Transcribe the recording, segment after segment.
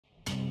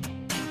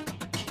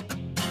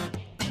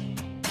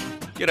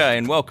G'day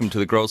and welcome to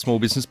the Grow a Small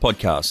Business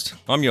Podcast.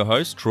 I'm your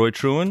host, Troy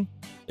Truen.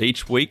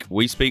 Each week,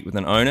 we speak with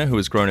an owner who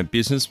has grown a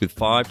business with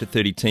 5 to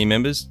 30 team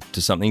members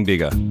to something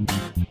bigger.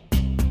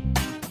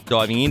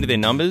 Diving into their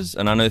numbers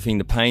and unearthing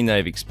the pain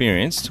they've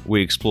experienced,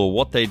 we explore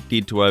what they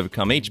did to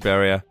overcome each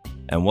barrier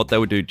and what they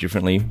would do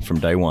differently from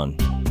day one.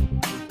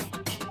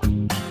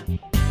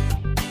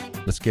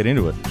 Let's get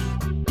into it.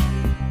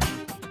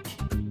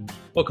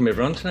 Welcome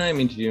everyone. Today I'm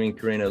interviewing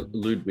Corina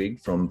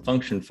Ludwig from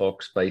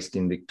FunctionFox based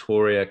in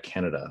Victoria,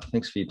 Canada.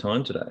 Thanks for your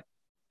time today.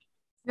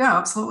 Yeah,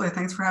 absolutely.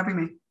 Thanks for having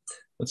me.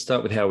 Let's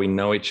start with how we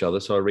know each other.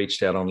 So I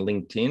reached out on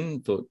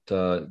LinkedIn, thought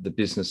the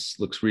business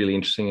looks really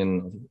interesting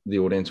and the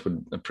audience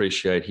would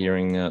appreciate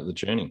hearing the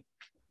journey.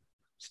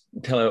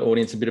 Tell our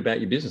audience a bit about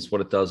your business,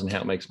 what it does and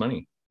how it makes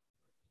money.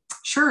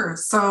 Sure.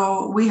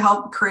 So we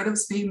help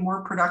creatives be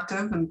more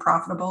productive and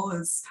profitable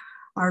is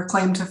our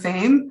claim to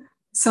fame.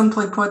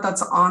 Simply put,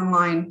 that's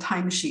online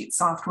timesheet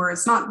software.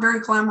 It's not very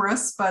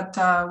glamorous, but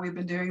we've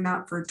been doing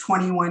that for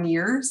 21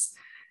 years.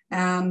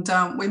 And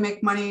we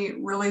make money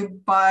really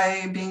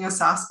by being a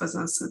SaaS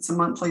business. It's a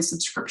monthly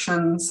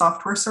subscription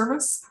software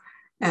service.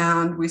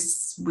 And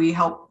we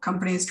help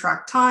companies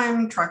track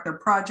time, track their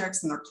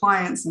projects and their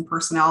clients and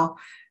personnel,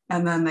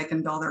 and then they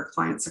can bill their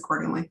clients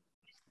accordingly.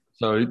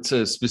 So it's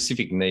a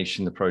specific niche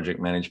in the project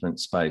management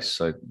space.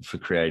 So for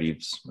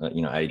creatives,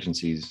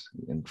 agencies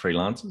and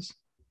freelancers?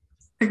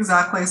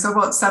 Exactly. So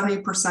about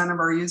 70% of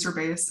our user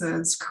base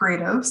is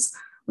creatives.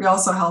 We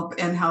also help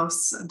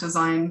in-house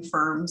design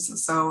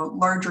firms. So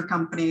larger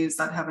companies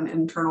that have an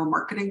internal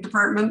marketing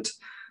department,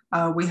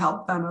 we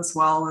help them as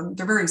well. And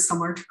they're very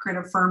similar to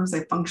creative firms.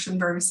 They function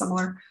very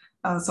similar.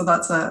 So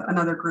that's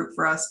another group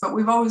for us. But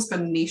we've always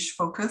been niche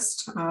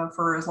focused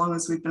for as long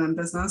as we've been in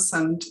business,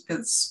 and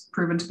it's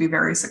proven to be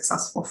very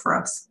successful for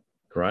us.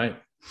 Great.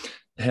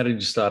 How did you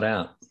start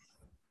out?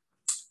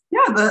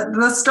 Yeah,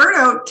 the start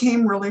out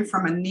came really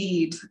from a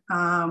need.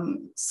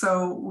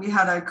 So we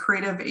had a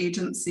creative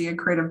agency, a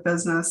creative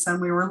business,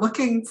 and we were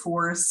looking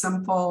for a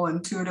simple,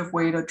 intuitive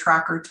way to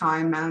track our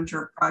time, manage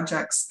our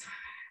projects.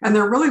 And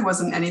there really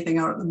wasn't anything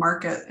out in the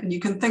market. And you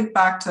can think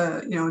back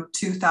to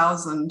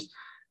 2000,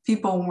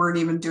 people weren't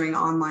even doing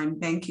online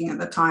banking at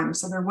the time.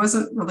 So there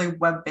wasn't really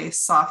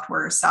web-based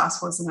software. SaaS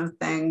wasn't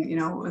a thing.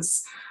 It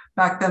was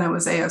back then it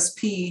was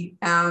ASP.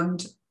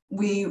 And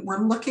we were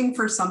looking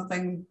for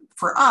something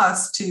for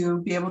us to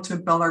be able to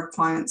bill our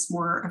clients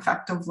more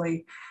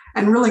effectively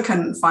and really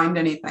couldn't find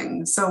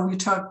anything. So we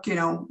took,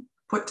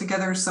 put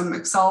together some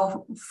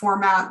Excel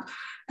format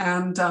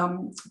and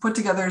put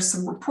together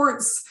some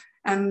reports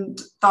and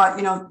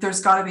thought,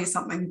 there's got to be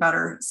something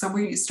better. So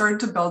we started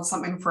to build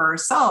something for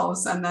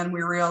ourselves. And then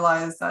we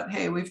realized that,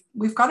 hey,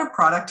 we've got a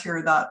product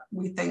here that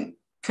we think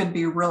could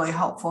be really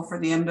helpful for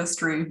the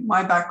industry.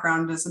 My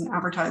background is in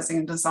advertising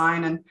and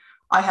design, and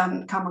I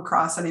hadn't come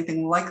across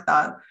anything like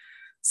that.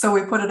 So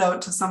we put it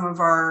out to some of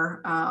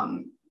our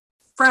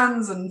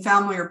friends and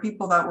family or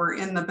people that were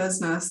in the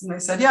business. And they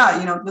said,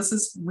 yeah, this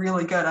is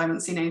really good. I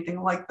haven't seen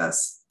anything like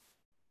this.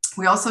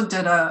 We also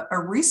did a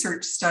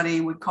research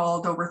study. We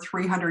called over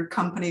 300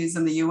 companies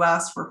in the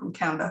US, we're from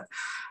Canada,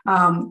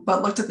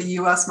 but looked at the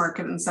US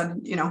market and said,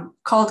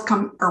 called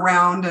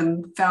around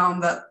and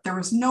found that there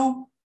was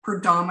no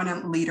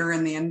predominant leader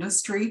in the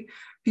industry.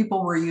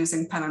 People were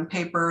using pen and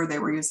paper. They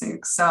were using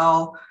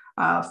Excel.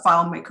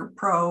 FileMaker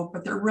Pro,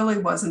 but there really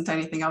wasn't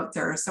anything out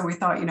there. So we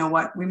thought,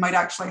 what, we might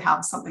actually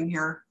have something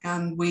here.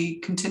 And we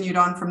continued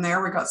on from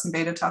there. We got some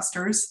beta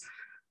testers,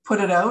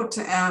 put it out,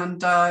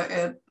 and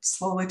it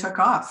slowly took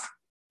off.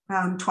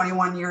 And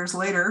 21 years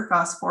later,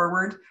 fast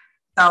forward,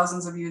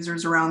 thousands of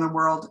users around the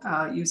world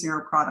using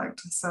our product.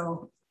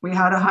 So we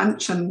had a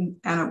hunch and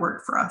it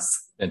worked for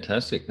us.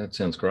 Fantastic. That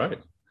sounds great.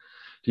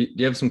 Do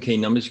you have some key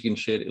numbers you can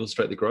share to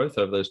illustrate the growth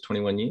over those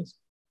 21 years?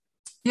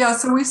 Yeah,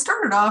 so we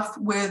started off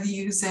with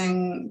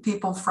using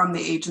people from the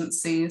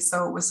agency.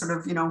 So it was sort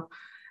of,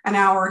 an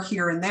hour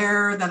here and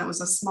there. Then it was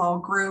a small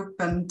group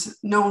and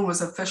no one was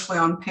officially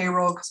on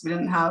payroll because we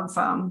didn't have,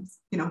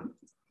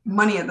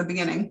 money at the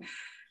beginning.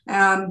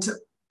 And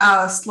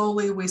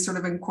slowly we sort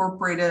of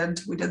incorporated,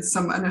 we did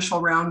some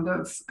initial round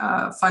of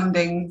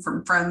funding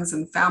from friends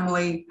and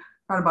family,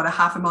 got about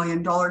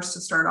 $500,000 to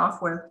start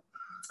off with.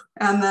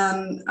 And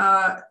then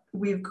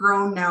we've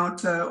grown now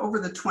to over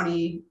the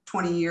 20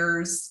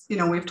 years,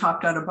 we've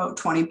topped out about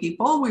 20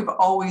 people. We've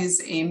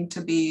always aimed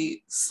to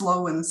be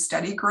slow and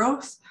steady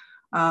growth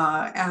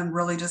and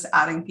really just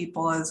adding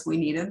people as we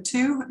needed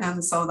to.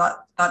 And so that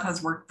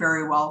has worked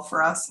very well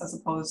for us as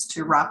opposed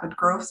to rapid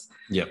growth.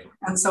 Yep.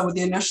 And so with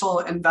the initial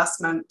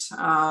investment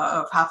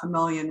of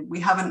 $500,000, we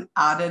haven't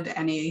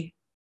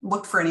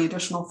looked for any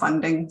additional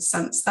funding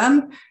since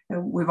then.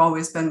 We've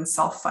always been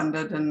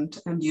self-funded and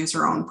use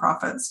our own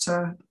profits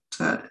to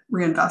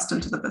reinvest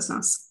into the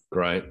business.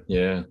 Great.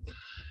 Yeah.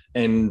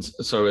 And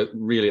so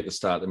really at the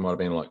start, there might have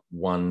been like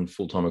one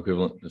full-time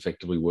equivalent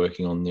effectively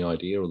working on the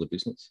idea or the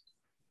business?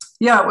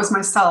 Yeah, it was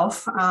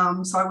myself.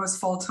 So I was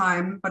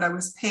full-time, but I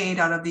was paid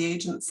out of the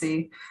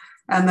agency.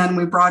 And then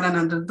we brought in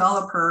a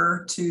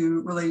developer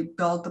to really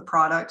build the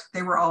product.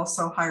 They were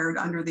also hired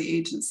under the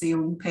agency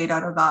and paid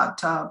out of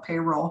that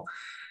payroll.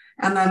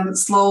 And then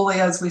slowly,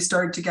 as we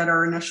started to get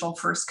our initial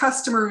first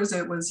customers,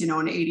 it was, an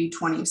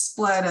 80-20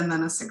 split and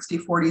then a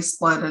 60-40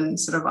 split, and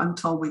sort of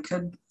until we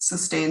could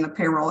sustain the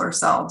payroll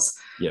ourselves.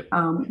 Yep.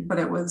 But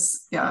it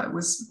was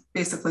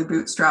basically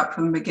bootstrapped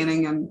from the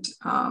beginning, and,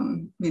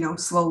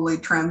 slowly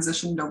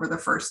transitioned over the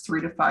first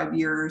 3 to 5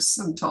 years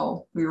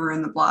until we were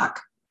in the black.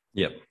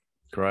 Yep.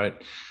 Great.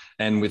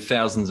 And with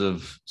thousands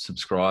of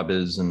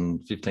subscribers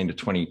and 15 to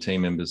 20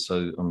 team members,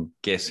 so I'm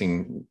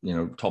guessing,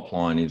 top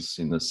line is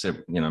in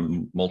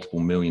the, multiple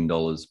 $1 million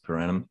per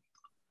annum.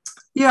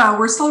 Yeah,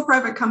 we're still a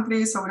private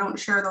company, so we don't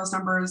share those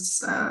numbers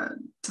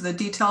to the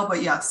detail,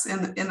 but yes,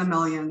 in the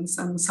millions.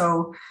 And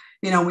so,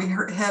 we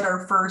hit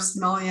our first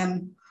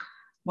million.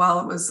 Well,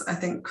 it was, I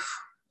think,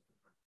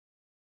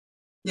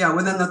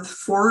 within the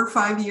 4 or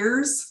 5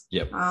 years.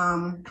 Yep.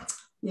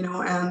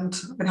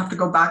 And I'd have to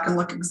go back and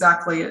look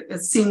exactly.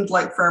 It seemed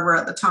like forever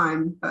at the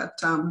time, but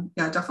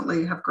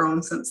definitely have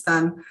grown since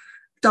then.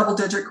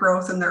 Double-digit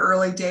growth in the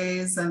early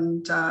days,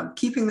 and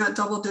keeping that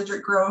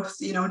double-digit growth,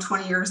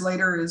 20 years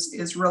later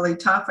is really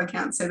tough. I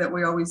can't say that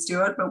we always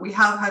do it, but we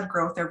have had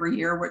growth every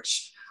year,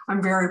 which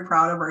I'm very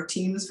proud of. Our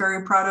team's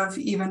very proud of,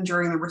 even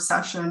during the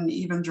recession,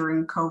 even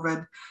during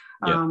COVID.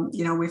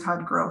 Yep. We've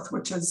had growth,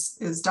 which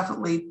is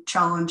definitely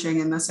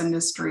challenging in this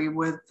industry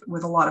with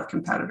a lot of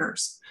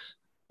competitors.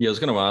 Yeah, I was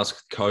going to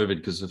ask COVID,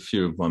 because a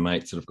few of my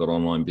mates that have got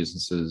online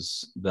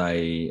businesses,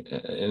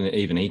 and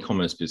even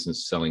e-commerce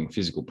business selling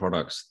physical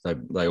products,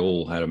 they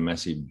all had a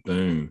massive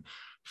boom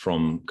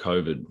from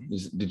COVID.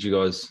 Did you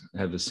guys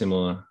have a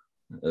similar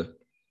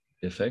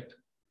effect?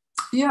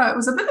 Yeah, it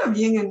was a bit of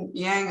yin and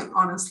yang,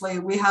 honestly.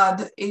 We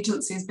had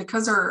agencies,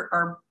 because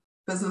our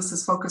business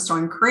is focused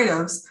on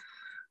creatives.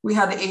 We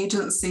had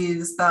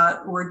agencies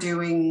that were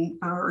doing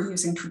or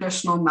using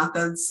traditional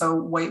methods, so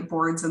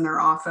whiteboards in their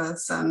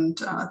office and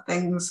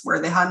things where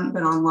they hadn't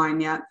been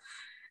online yet.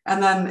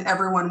 And then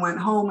everyone went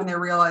home and they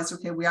realized,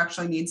 okay, we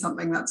actually need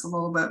something that's a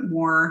little bit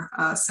more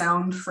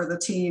sound for the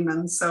team.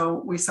 And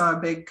so we saw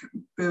a big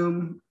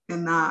boom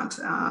in that.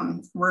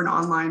 We're an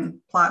online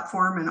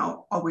platform and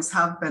always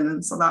have been.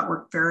 And so that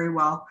worked very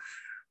well.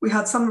 We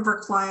had some of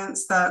our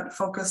clients that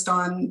focused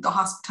on the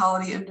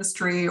hospitality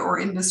industry or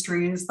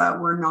industries that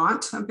were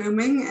not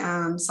booming,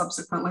 and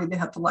subsequently they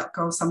had to let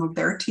go some of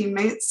their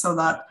teammates. So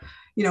that,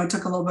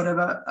 took a little bit of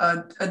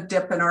a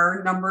dip in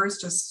our numbers,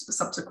 just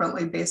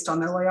subsequently based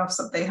on their layoffs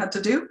that they had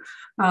to do.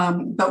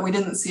 But we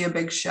didn't see a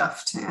big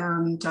shift.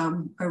 And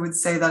I would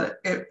say that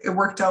it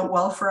worked out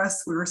well for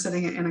us. We were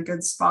sitting in a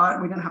good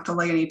spot. We didn't have to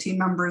lay any team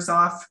members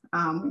off.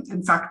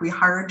 In fact, we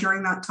hired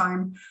during that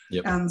time.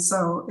 Yep. And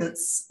so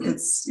it's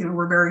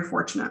we're very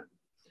fortunate.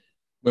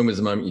 When was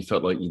the moment you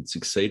felt like you'd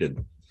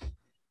succeeded?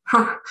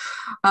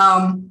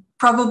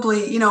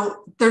 Probably,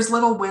 there's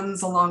little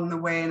wins along the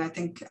way. And I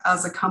think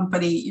as a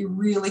company, you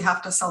really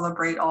have to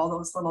celebrate all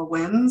those little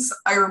wins.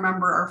 I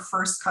remember our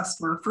first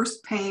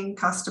paying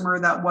customer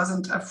that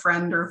wasn't a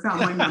friend or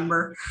family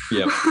member.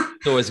 Yeah,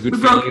 it's always a good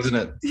feeling, isn't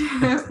it?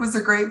 It was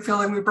a great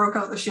feeling. We broke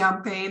out the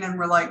champagne and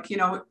we're like,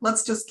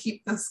 let's just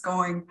keep this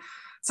going.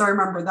 So I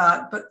remember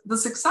that. But the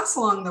success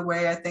along the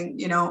way, I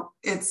think,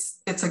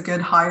 it's a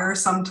good hire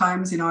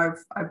sometimes.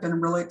 I've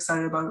been really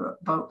excited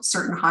about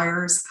certain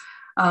hires.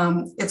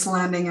 It's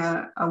landing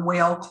a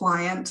whale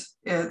client.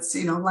 It's,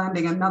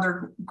 landing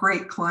another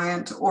great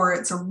client, or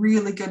it's a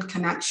really good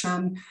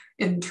connection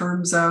in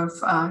terms of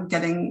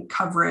getting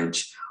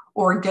coverage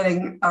or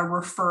getting a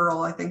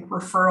referral. I think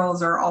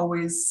referrals are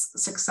always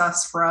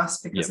success for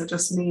us, because It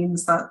just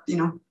means that,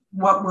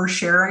 what we're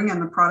sharing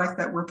and the product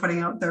that we're putting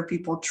out there,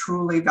 people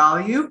truly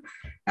value,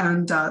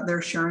 and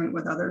they're sharing it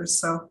with others.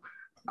 So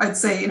I'd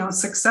say,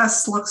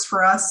 success looks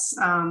for us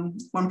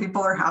when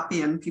people are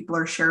happy and people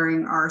are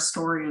sharing our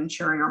story and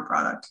sharing our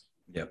product.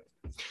 Yep.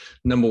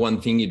 Number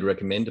one thing you'd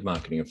recommend to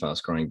marketing a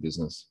fast growing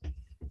business?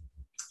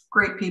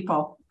 Great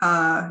people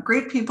and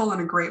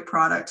a great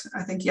product.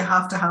 I think you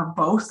have to have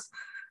both.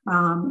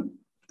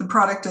 The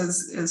product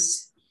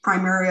is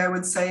primary, I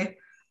would say.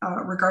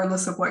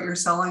 Regardless of what you're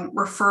selling,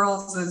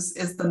 referrals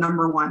is the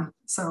number one.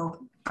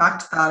 So back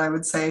to that, I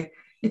would say,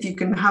 if you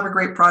can have a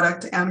great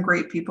product and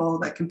great people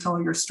that can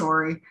tell your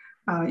story,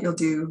 you'll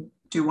do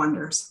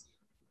wonders.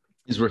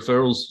 Is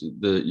referrals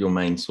your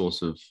main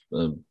source of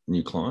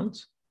new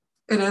clients?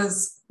 It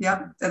is.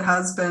 Yep. It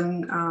has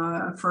been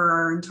for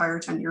our entire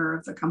tenure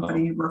of the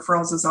company. Oh.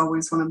 Referrals is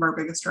always one of our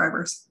biggest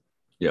drivers.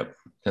 Yep.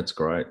 That's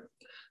great.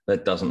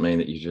 That doesn't mean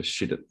that you just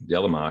shit at the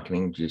other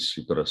marketing, just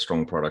you've got a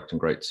strong product and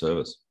great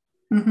service.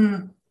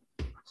 Mm-hmm.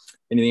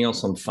 Anything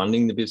else on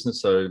funding the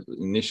business? So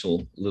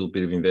initial little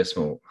bit of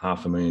investment,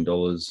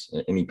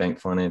 $500,000, any bank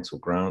finance or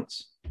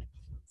grants?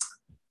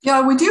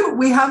 Yeah, we do.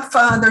 We have,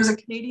 there's a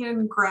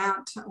Canadian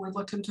grant. We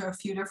looked into a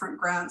few different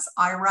grants.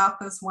 IRAP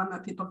is one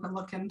that people can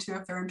look into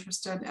if they're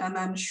interested. And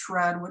then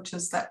SHRED, which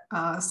is the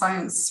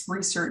Science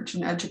Research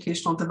and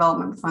Educational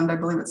Development Fund, I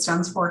believe it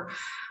stands for.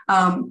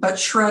 But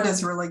SHRED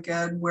is really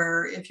good,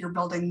 where if you're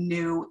building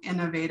new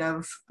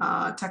innovative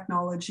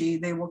technology,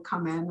 they will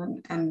come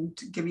in and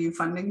give you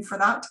funding for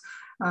that.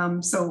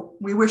 So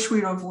we wish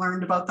we'd have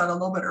learned about that a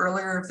little bit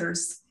earlier.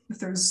 If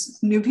there's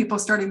new people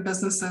starting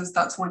businesses,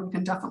 that's one you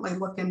can definitely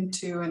look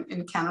into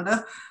in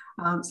Canada.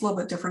 It's a little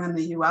bit different in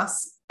the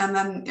US. And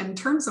then in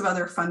terms of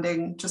other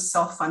funding, just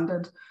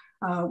self-funded,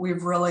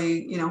 we've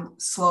really,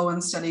 slow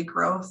and steady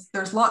growth.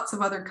 There's lots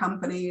of other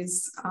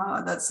companies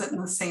that sit in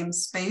the same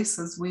space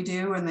as we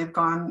do, and they've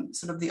gone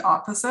sort of the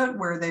opposite,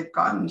 where they've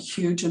gotten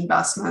huge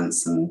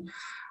investments and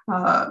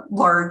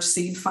large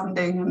seed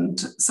funding and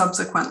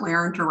subsequently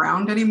aren't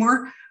around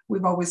anymore.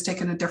 We've always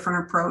taken a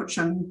different approach,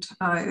 and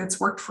it's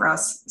worked for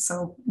us.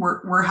 So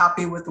we're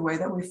happy with the way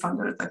that we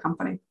funded the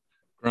company.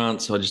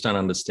 Grants, I just don't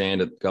understand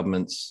it.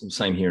 Governments,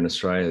 same here in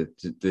Australia,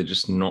 they're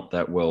just not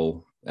that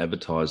well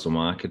advertised or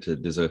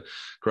marketed. There's a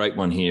great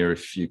one here.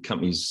 If your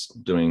company's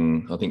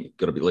doing, I think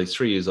got to be at least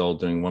 3 years old,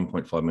 doing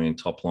 1.5 million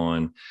top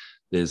line,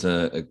 there's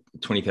a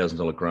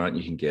 $20,000 grant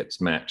you can get. It's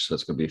matched, so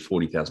it's going to be a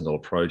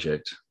 $40,000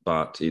 project,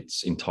 but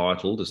it's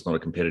entitled. It's not a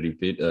competitive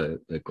bid,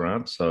 a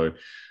grant. So,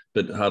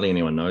 but hardly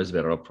anyone knows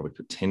about it. I'll probably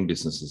put 10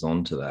 businesses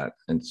onto that.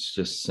 And it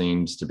just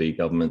seems to be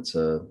governments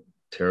are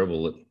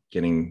terrible at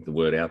getting the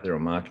word out there or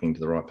marketing to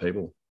the right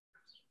people.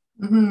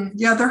 Mm-hmm.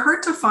 Yeah, they're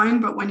hard to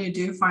find, but when you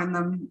do find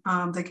them,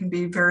 they can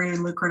be very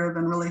lucrative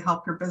and really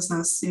help your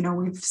business.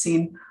 We've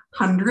seen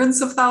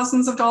hundreds of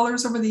thousands of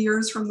dollars over the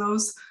years from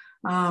those.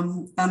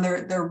 And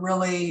they're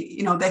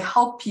really, they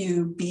help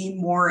you be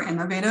more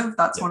innovative.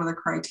 That's one of the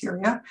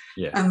criteria.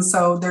 Yeah. And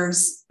so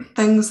there's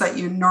things that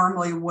you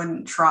normally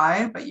wouldn't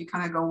try, but you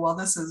kind of go,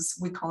 well,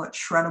 we call it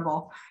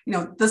shreddable.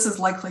 This is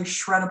likely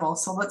shreddable.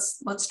 So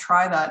let's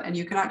try that. And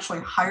you can actually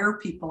hire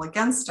people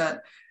against it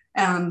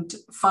and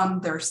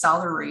fund their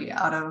salary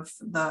out of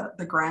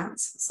the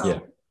grants.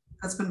 So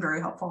that's been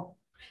very helpful.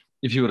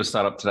 If you were to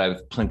start up today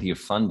with plenty of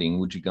funding,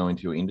 would you go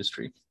into your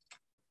industry?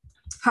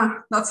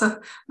 That's a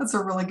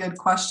really good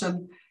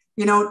question.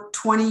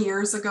 20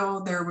 years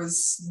ago, there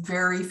was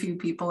very few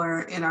people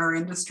in our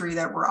industry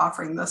that were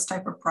offering this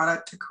type of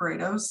product to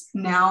creatives.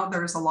 Now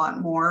there's a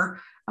lot more,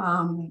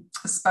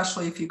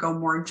 especially if you go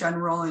more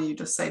general and you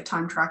just say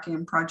time tracking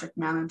and project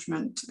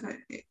management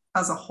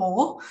as a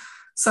whole.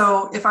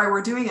 So if I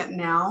were doing it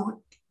now,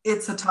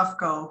 it's a tough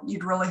go.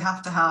 You'd really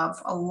have to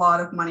have a lot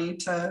of money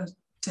to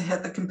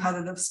hit the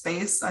competitive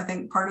space. I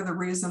think part of the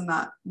reason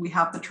that we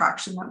have the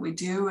traction that we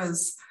do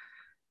is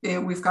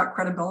we've got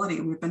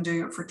credibility. We've been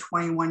doing it for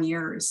 21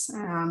 years.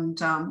 And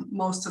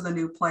most of the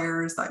new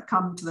players that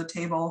come to the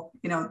table,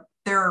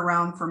 they're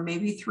around for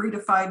maybe 3 to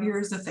 5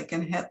 years if they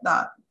can hit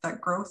that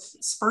growth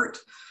spurt.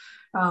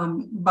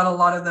 But a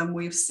lot of them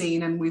we've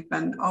seen and we've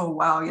been, oh,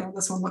 wow,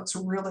 this one looks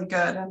really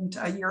good. And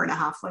a year and a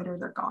half later,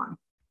 they're gone.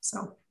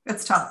 So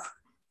it's tough.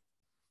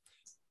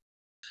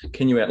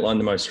 Can you outline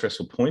the most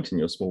stressful point in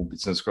your small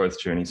business growth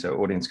journey so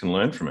audience can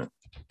learn from it?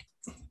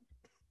 I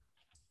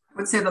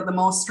would say that the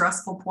most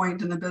stressful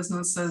point in the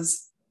business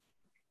is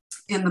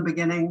in the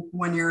beginning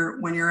when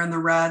you're in the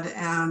red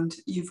and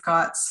you've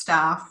got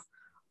staff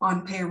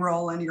on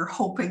payroll and you're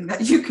hoping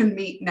that you can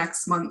meet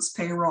next month's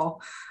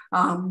payroll,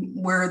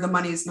 where the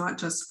money's not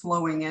just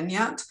flowing in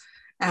yet.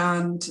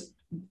 And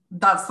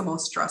that's the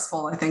most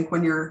stressful, I think,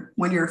 when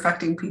you're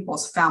affecting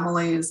people's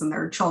families and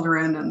their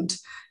children, and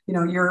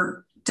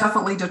you're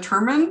definitely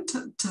determined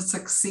to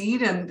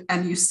succeed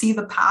and you see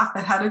the path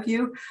ahead of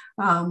you.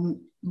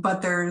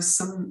 But there's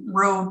some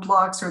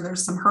roadblocks or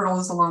there's some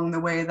hurdles along the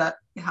way that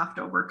you have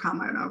to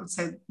overcome. And I would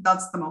say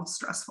that's the most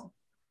stressful.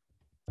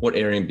 What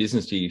area in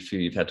business do you feel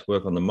you've had to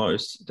work on the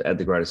most to add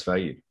the greatest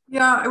value?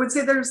 Yeah, I would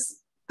say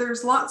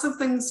there's lots of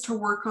things to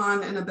work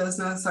on in a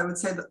business. I would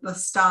say that the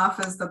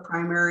staff is the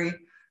primary.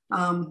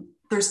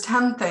 There's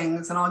 10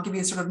 things, and I'll give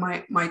you sort of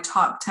my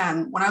top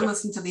 10. When I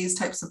listen to these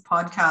types of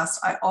podcasts,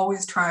 I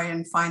always try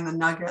and find the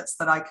nuggets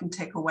that I can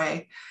take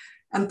away,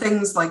 and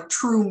things like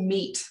true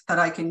meat that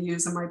I can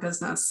use in my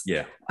business.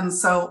 Yeah. And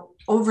so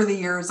over the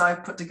years,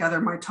 I've put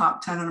together my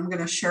top 10 and I'm going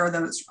to share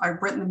them.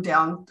 I've written them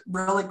down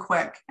really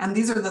quick. And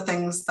these are the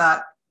things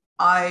that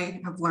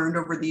I have learned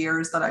over the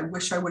years that I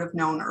wish I would have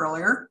known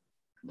earlier.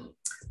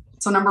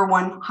 So number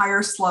 1,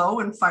 hire slow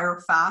and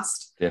fire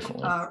fast.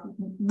 Definitely.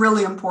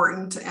 Really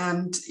important.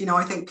 And,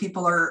 I think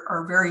people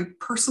are very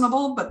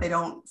personable, but they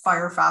don't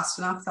fire fast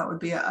enough. That would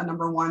be a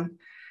number 1.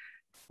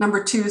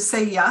 Number 2,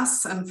 say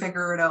yes and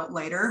figure it out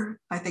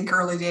later. I think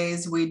early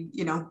days we'd,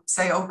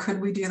 say, oh,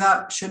 could we do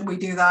that? Should we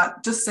do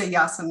that? Just say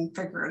yes and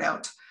figure it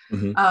out.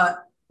 Mm-hmm.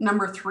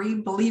 Number 3,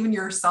 believe in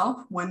yourself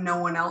when no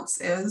one else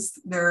is.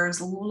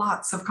 There's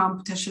lots of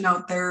competition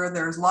out there.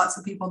 There's lots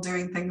of people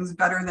doing things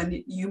better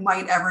than you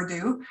might ever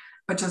do,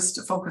 but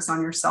just focus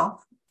on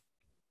yourself.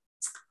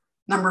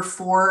 Number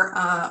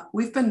 4,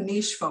 we've been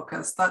niche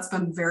focused. That's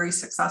been very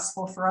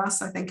successful for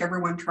us. I think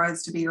everyone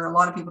tries to be, or a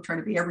lot of people try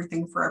to be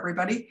everything for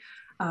everybody.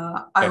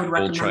 I would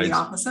recommend the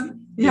opposite.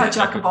 Yeah,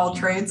 jack of all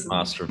trades,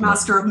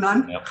 master of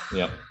none.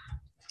 Yep.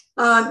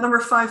 Number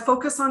 5,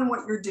 focus on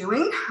what you're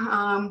doing,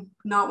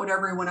 not what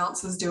everyone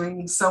else is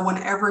doing. So when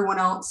everyone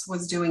else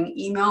was doing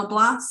email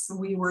blasts,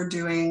 we were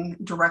doing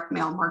direct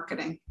mail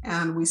marketing,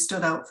 and we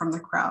stood out from the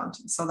crowd.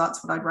 So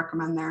that's what I'd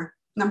recommend there.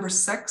 Number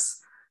 6,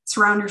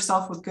 surround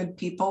yourself with good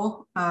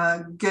people,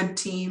 good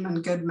team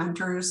and good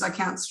mentors. I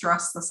can't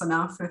stress this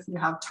enough. If you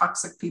have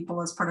toxic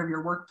people as part of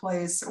your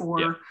workplace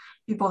or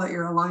people that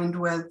you're aligned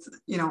with,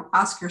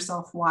 ask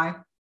yourself why.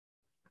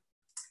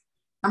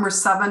 Number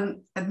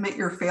 7, admit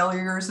your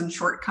failures and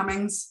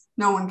shortcomings.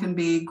 No one can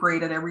be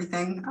great at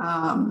everything.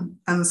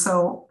 And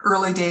so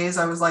early days,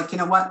 I was like, you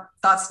know what,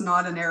 that's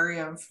not an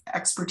area of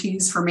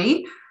expertise for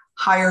me.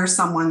 Hire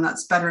someone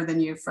that's better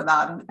than you for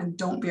that. And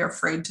don't be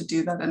afraid to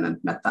do that and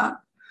admit that.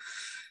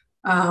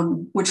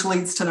 Which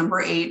leads to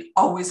number 8,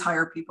 always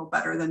hire people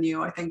better than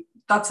you. I think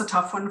that's a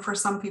tough one for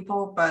some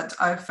people, but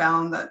I've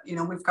found that,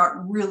 we've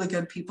got really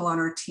good people on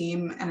our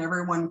team and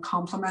everyone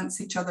complements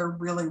each other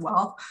really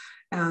well.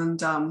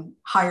 And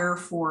hire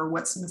for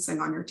what's missing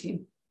on your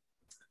team.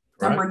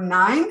 Right. Number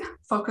 9,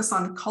 focus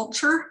on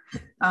culture.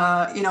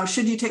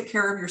 Should you take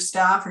care of your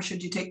staff or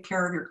should you take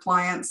care of your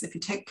clients? If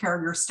you take care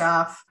of your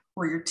staff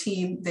or your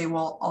team, they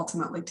will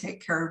ultimately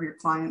take care of your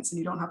clients and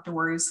you don't have to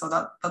worry. So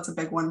that's a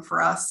big one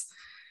for us.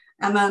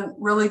 And then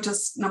really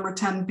just number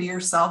 10, be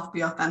yourself,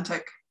 be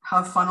authentic,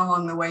 have fun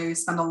along the way. You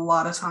spend a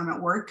lot of time at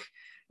work.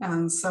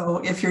 And so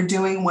if you're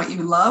doing what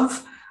you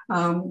love,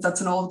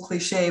 that's an old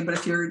cliche, but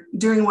if you're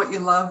doing what you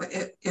love,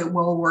 it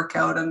will work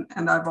out. And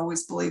I've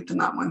always believed in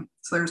that one.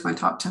 So there's my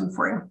top 10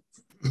 for you.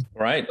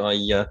 Great.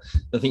 I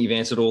think you've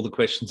answered all the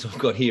questions I've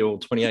got here, all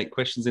 28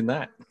 questions in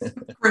that.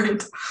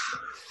 Great.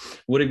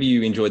 What have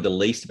you enjoyed the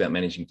least about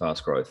managing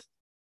fast growth?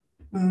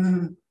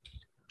 The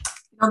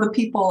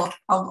people,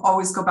 I'll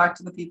always go back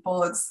to the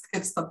people.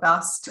 It's the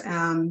best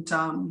and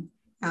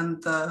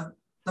the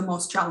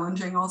most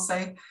challenging, I'll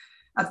say.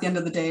 At the end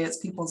of the day, it's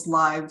people's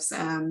lives,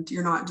 and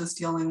you're not just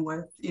dealing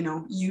with,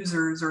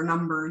 users or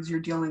numbers, you're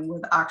dealing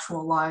with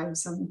actual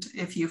lives. And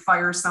if you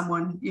fire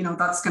someone,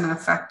 that's going to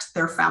affect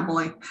their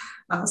family.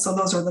 So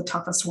those are the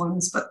toughest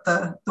ones, but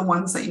the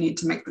ones that you need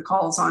to make the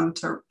calls on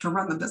to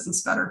run the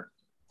business better.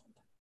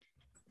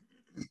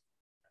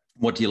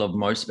 What do you love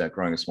most about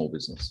growing a small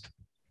business?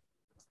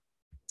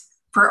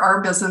 For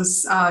our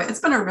business,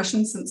 it's been our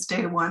mission since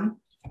day one.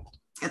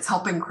 It's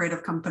helping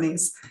creative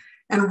companies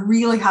and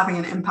really having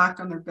an impact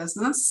on their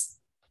business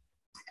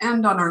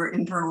and on our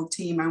internal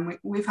team. And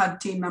we've had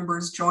team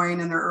members join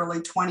in their early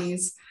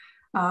 20s.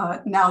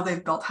 Now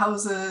they've built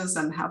houses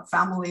and have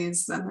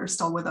families, and they're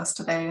still with us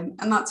today.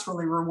 And that's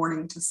really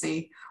rewarding to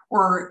see.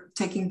 Or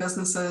taking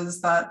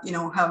businesses that,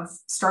 have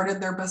started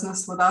their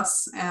business with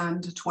us,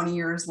 and 20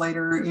 years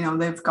later,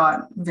 they've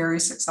got very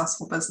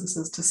successful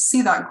businesses. To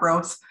see that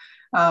growth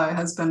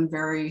has been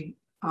very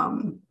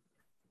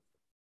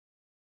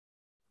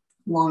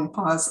long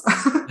pause.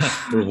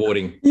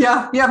 Rewarding.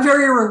 Yeah,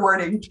 very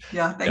rewarding.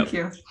 Yeah, thank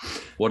you.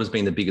 What has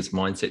been the biggest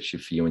mindset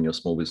shift for you in your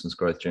small business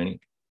growth journey?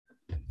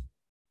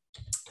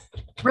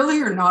 Really,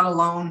 you're not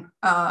alone.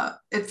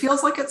 It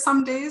feels like it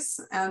some days,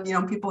 and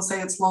people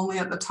say it's lonely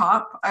at the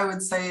top. I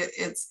would say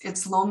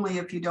it's lonely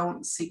if you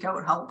don't seek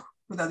out help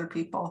with other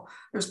people.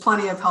 There's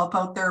plenty of help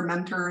out there,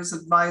 mentors,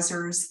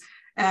 advisors,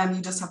 and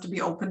you just have to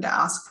be open to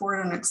ask for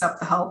it and accept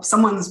the help.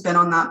 Someone's been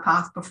on that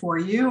path before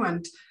you,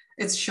 and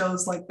it's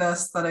shows like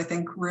this that I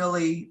think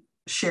really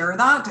share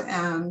that,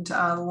 and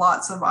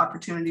lots of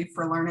opportunity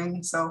for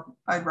learning. So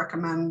I'd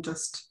recommend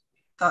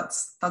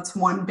that's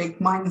one big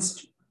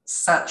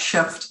mindset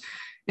shift,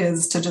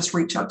 is to just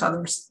reach out to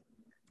others.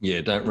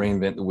 Yeah, don't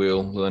reinvent the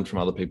wheel, learn from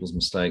other people's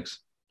mistakes.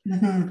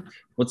 Mm-hmm.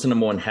 What's the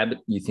number one habit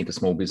you think a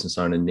small business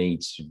owner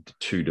needs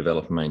to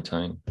develop and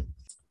maintain?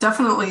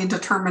 Definitely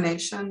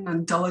determination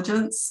and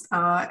diligence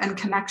and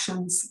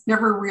connections.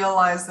 Never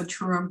realize the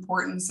true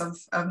importance of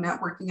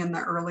networking in the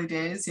early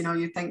days.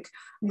 You think,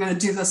 I'm going to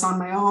do this on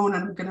my own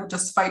and I'm going to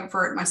just fight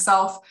for it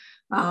myself,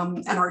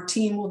 and our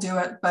team will do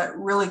it. But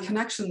really,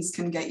 connections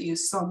can get you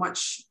so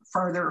much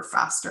farther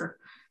faster.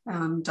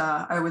 And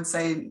I would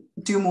say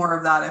do more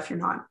of that if you're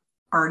not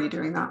already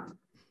doing that.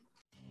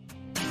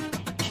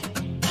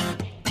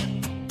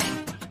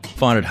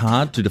 Find it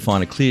hard to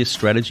define a clear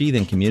strategy,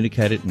 then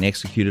communicate it and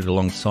execute it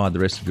alongside the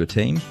rest of your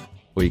team?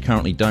 Or you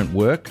currently don't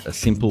work a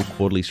simple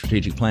quarterly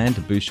strategic plan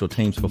to boost your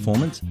team's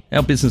performance?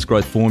 Our Business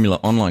Growth Formula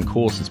online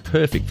course is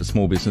perfect for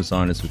small business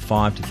owners with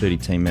 5 to 30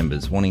 team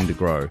members wanting to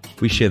grow.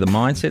 We share the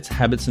mindsets,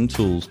 habits and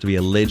tools to be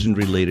a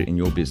legendary leader in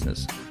your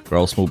business.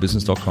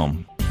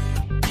 growsmallbusiness.com.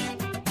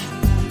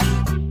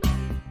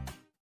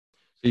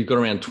 So you've got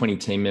around 20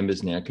 team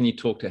members now. Can you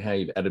talk to how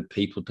you've added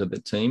people to the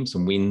team,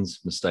 some wins,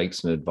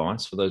 mistakes and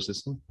advice for those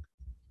listening?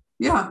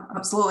 Yeah,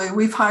 absolutely.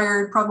 We've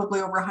hired probably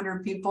over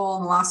 100 people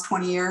in the last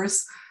 20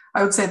 years.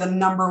 I would say the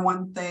number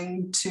one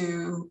thing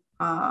to,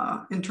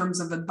 in terms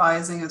of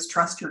advising, is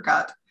trust your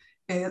gut.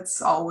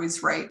 It's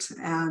always right.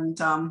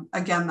 And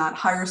again, that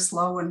hire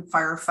slow and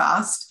fire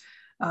fast.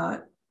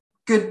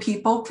 Good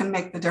people can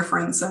make the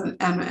difference,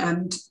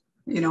 and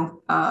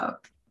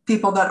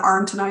people that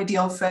aren't an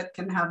ideal fit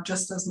can have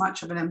just as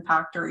much of an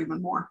impact or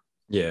even more.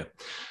 Yeah,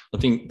 I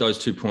think those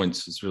 2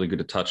 points is really good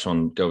to touch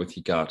on. Go with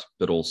your gut,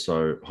 but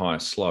also hire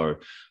slow.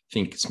 I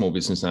think small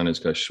business owners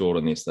go short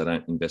on this. They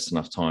don't invest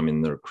enough time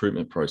in the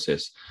recruitment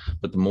process.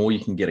 But the more you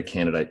can get a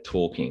candidate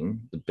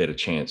talking, the better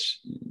chance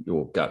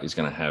your gut is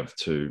going to have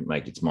to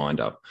make its mind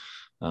up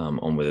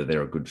on whether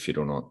they're a good fit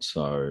or not.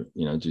 So,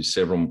 do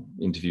several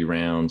interview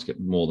rounds,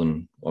 get more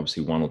than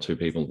obviously 1 or 2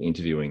 people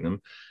interviewing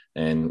them,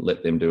 and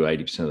let them do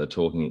 80% of the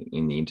talking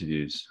in the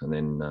interviews, and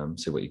then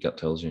see what your gut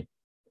tells you.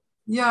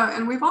 Yeah,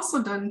 and we've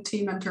also done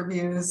team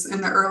interviews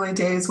in the early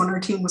days when our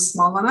team was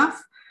small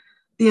enough.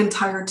 The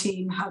entire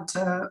team had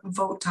to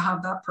vote to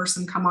have that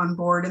person come on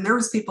board. And there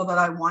was people that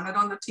I wanted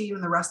on the team,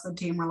 and the rest of the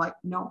team were like,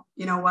 no,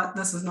 you know what,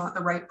 this is not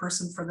the right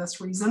person for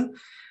this reason.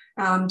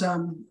 And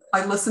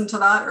I listened to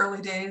that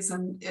early days,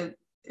 and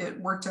it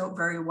worked out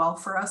very well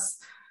for us.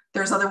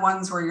 There's other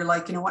ones where you're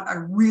like, you know what, I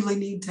really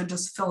need to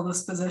just fill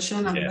this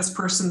position, and this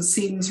person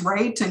seems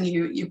right, and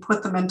you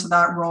put them into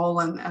that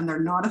role, and they're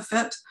not a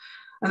fit.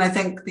 And I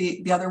think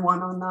the other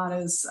one on that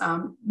is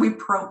we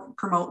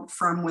promote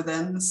from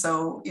within.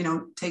 So,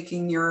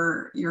 taking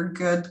your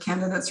good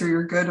candidates or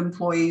your good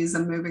employees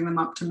and moving them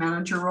up to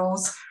manager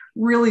roles,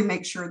 really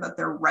make sure that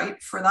they're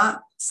right for that.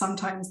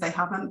 Sometimes they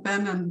haven't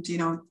been, and,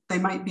 they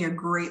might be a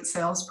great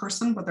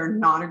salesperson, but they're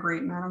not a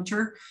great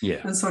manager.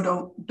 Yeah. And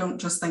so don't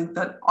just think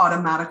that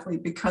automatically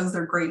because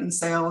they're great in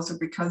sales or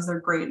because they're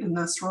great in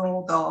this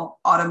role, they'll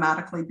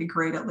automatically be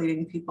great at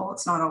leading people.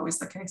 It's not always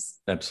the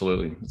case.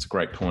 Absolutely. That's a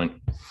great point.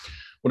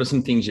 What are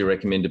some things you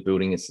recommend to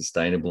building a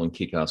sustainable and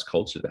kick-ass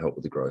culture to help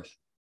with the growth?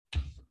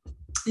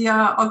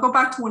 Yeah, I'll go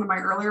back to one of my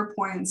earlier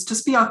points.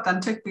 Just be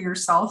authentic, be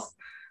yourself.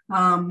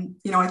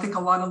 I think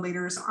a lot of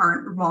leaders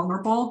aren't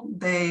vulnerable.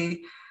 They're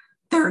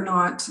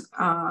not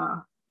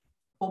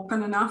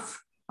open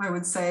enough. I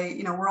would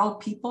say, we're all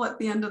people at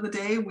the end of the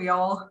day. We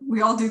all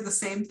do the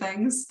same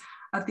things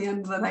at the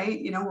end of the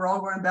night. We're all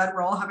going to bed,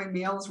 we're all having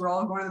meals, we're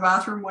all going to the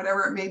bathroom,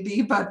 whatever it may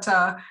be. But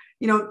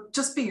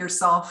just be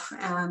yourself.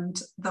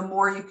 And the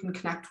more you can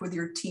connect with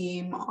your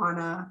team on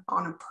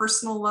a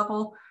personal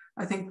level,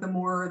 I think the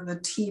more the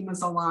team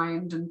is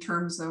aligned in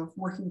terms of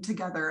working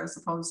together as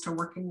opposed to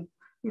working,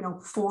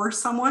 for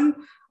someone.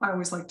 I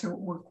always like to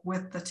work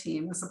with the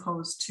team as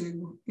opposed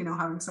to,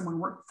 having someone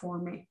work for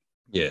me.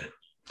 Yeah.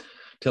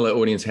 Tell our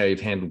audience how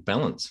you've handled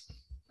balance.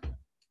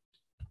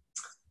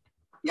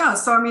 Yeah.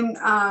 So,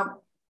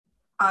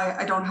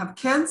 I don't have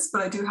kids,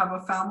 but I do have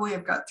a family.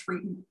 I've got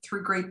three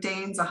Great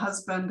Danes, a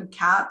husband, a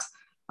cat.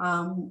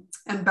 And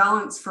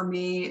balance for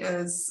me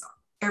is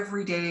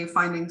every day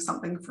finding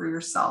something for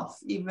yourself.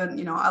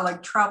 Even, I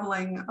like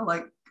traveling, I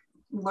like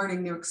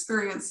learning new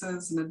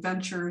experiences and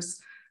adventures,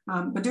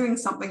 but doing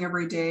something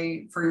every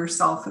day for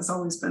yourself has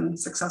always been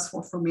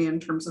successful for me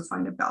in terms of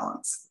finding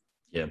balance.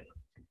 Yeah.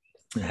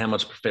 How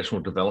much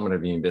professional development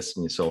have you invested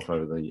in yourself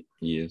over the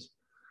years?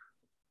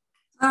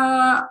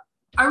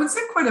 I would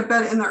say quite a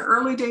bit. In the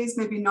early days,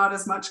 maybe not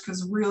as much,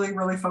 because really,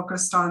 really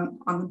focused on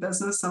the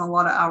business and a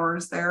lot of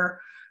hours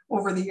there.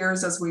 Over the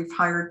years, as we've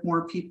hired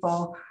more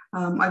people,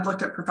 I've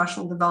looked at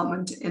professional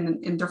development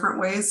in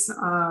different ways.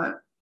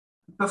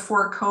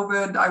 Before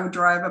COVID, I would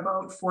drive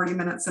about 40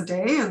 minutes a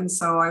day. And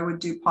so I would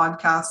do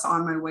podcasts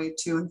on my way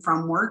to and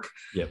from work.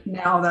 Yep.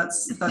 Now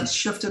that's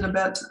shifted a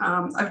bit.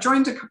 I've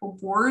joined a couple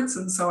boards.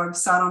 And so I've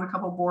sat on a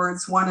couple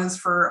boards. One is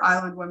for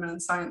Island Women in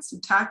Science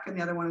and Tech, and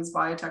the other one is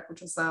Biotech,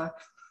 which is a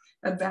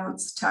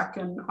Advanced Tech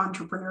and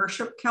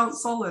Entrepreneurship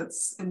Council.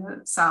 It's in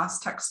the SaaS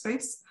tech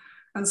space.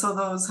 And so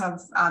those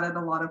have added a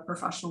lot of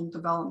professional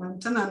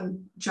development, and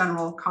then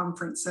general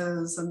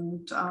conferences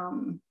and,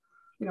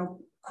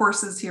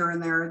 courses here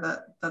and there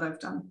that I've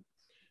done.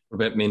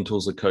 What about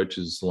mentors or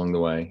coaches along the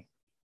way?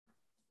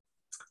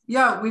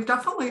 Yeah, we've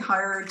definitely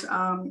hired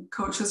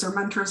coaches or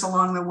mentors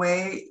along the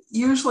way,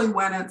 usually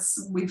when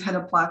we've hit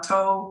a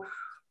plateau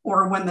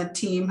or when the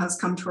team has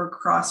come to a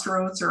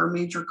crossroads or a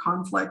major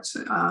conflict.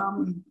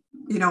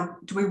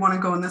 Do we want to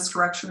go in this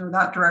direction or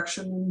that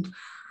direction? And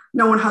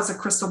no one has a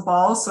crystal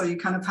ball. So you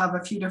kind of have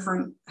a few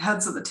different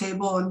heads at the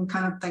table and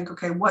kind of think,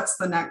 okay, what's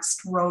the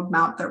next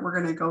roadmap that we're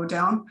going to go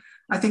down?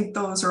 I think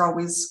those are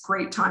always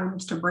great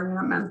times to bring in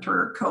a mentor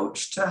or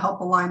coach to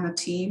help align the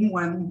team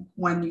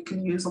when you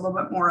can use a little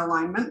bit more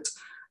alignment.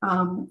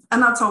 And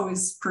that's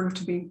always proved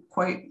to be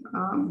quite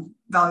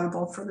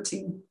valuable for the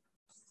team.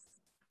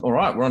 All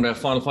right, we're on to our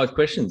final 5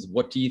 questions.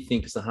 What do you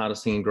think is the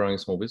hardest thing in growing a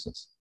small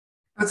business?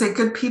 I would say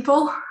good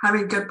people,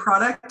 having good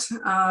product,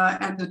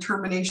 and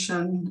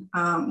determination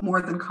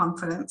more than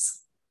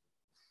confidence.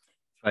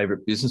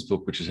 Favorite business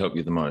book which has helped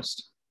you the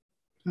most?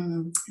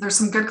 There's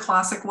some good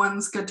classic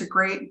ones, Good to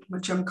Great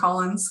with Jim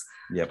Collins.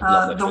 Yep,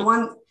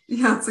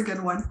 it's a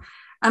good one.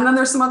 And then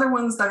there's some other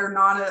ones that are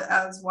not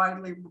as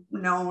widely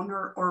known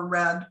or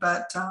read,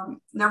 but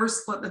Never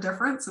Split the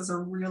Difference is a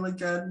really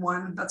good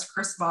one. That's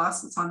Chris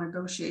Voss. It's on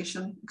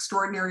negotiation.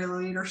 Extraordinary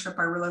Leadership.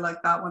 I really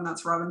like that one.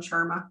 That's Robin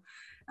Sharma.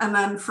 And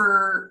then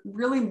for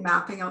really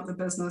mapping out the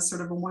business,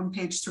 sort of a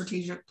one-page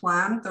strategic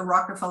plan, the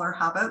Rockefeller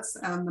Habits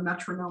and the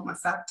Metronome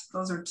Effect.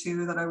 Those are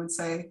 2 that I would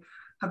say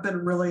have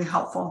been really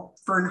helpful.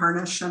 Fern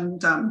Harnish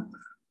and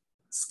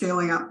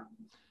Scaling Up.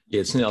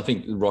 Yeah, I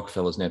think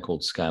Rockefeller's now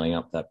called Scaling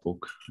Up, that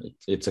book.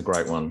 It's a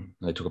great one.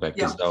 They talk about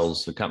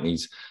gazelles, the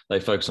companies, they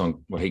focus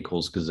on what he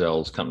calls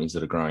gazelles, companies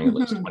that are growing at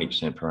least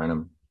 20% per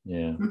annum.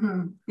 Yeah.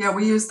 Yeah,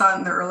 we used that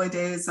in the early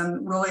days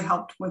and really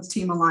helped with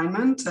team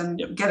alignment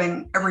and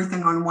getting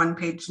everything on one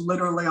page,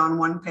 literally on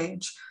one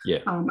page. Yeah.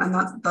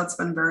 And that's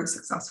been very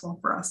successful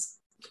for us.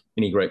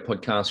 Any great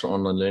podcasts or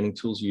online learning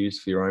tools you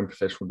use for your own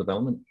professional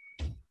development?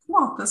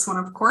 Well, this one,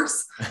 of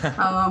course.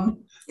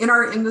 In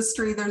our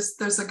industry,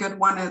 there's a good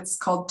one. It's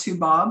called Two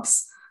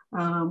Bobs.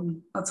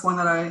 That's one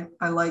that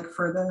I like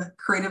for the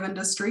creative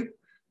industry.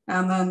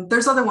 And then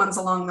there's other ones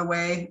along the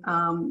way,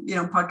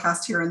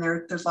 podcasts here and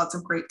there. There's lots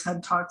of great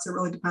TED Talks. It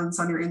really depends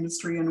on your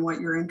industry and what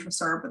your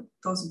interests are, but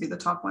those would be the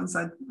top ones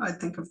I'd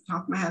think of the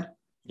top of my head.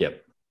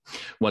 Yep.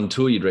 One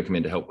tool you'd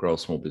recommend to help grow a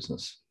small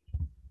business?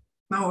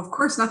 No, of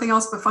course, nothing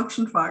else but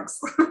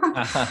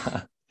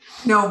FunctionFox.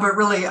 No, but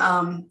really,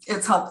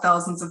 it's helped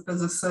thousands of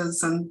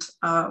businesses, and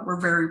we're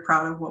very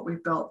proud of what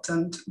we've built.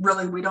 And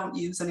really, we don't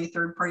use any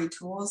third-party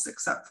tools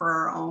except for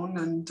our own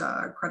and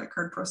credit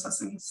card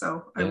processing.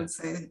 So I would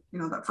say,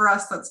 that for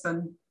us,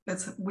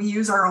 we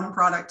use our own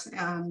product,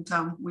 and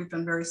we've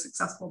been very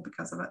successful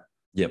because of it.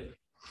 Yep.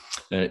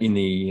 In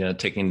the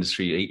tech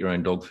industry, eat your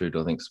own dog food,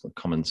 I think is a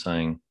common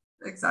saying.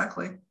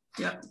 Exactly.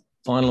 Yeah.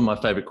 Finally, my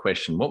favorite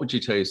question: what would you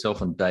tell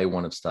yourself on day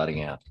one of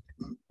starting out?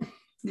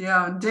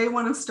 Yeah, on day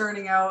one of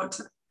starting out,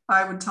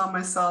 I would tell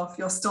myself,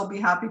 you'll still be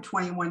happy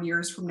 21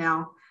 years from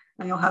now,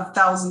 and you'll have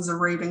thousands of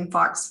raving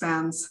Fox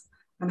fans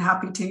and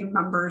happy team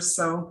members.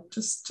 So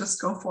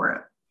just go for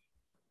it.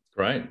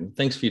 Great.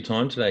 Thanks for your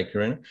time today,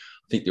 Corina.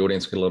 I think the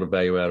audience got a lot of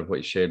value out of what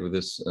you shared with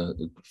us. A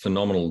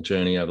phenomenal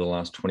journey over the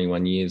last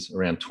 21 years,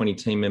 around 20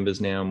 team members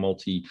now,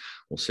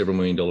 several $1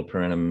 million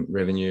per annum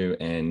revenue,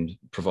 and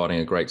providing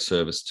a great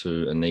service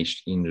to a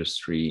niche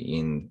industry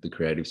in the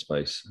creative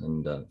space.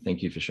 And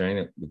thank you for sharing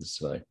it with us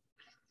today.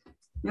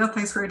 Yeah,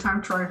 thanks for your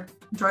time, Troy.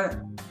 Enjoyed it.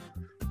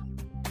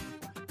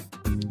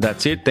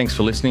 That's it. Thanks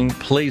for listening.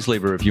 Please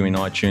leave a review in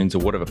iTunes or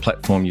whatever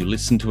platform you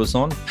listen to us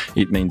on.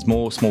 It means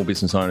more small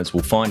business owners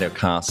will find our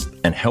cast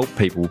and help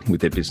people with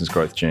their business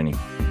growth journey.